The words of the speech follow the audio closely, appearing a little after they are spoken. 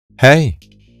Hey,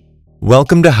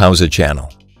 welcome to How's It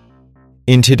channel.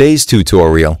 In today's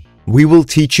tutorial, we will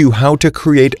teach you how to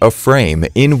create a frame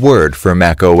in Word for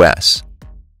macOS.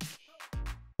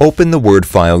 Open the Word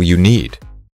file you need.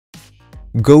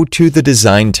 Go to the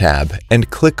Design tab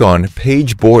and click on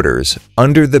Page Borders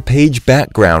under the Page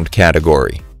Background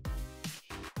category.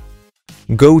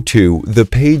 Go to the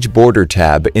Page Border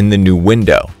tab in the new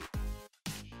window.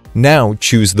 Now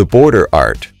choose the border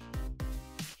art.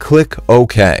 Click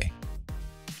OK.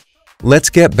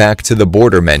 Let's get back to the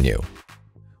border menu.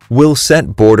 We'll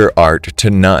set border art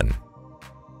to none.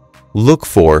 Look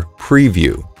for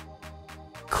Preview.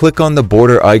 Click on the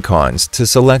border icons to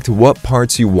select what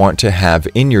parts you want to have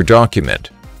in your document.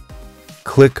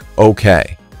 Click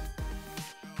OK.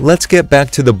 Let's get back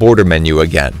to the border menu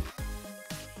again.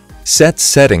 Set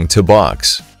Setting to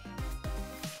Box.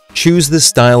 Choose the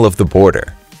style of the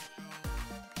border.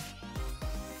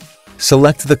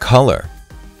 Select the color.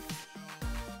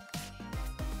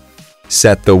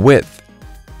 Set the width.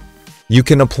 You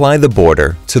can apply the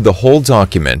border to the whole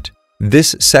document,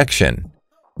 this section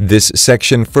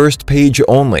first page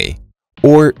only,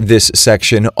 or this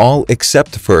section all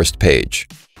except first page.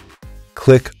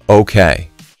 Click OK.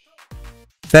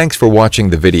 Thanks for watching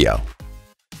the video.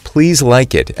 Please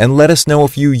like it and let us know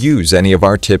if you use any of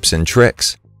our tips and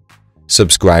tricks.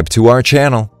 Subscribe to our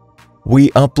channel. We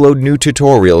upload new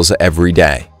tutorials every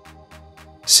day.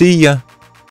 See ya!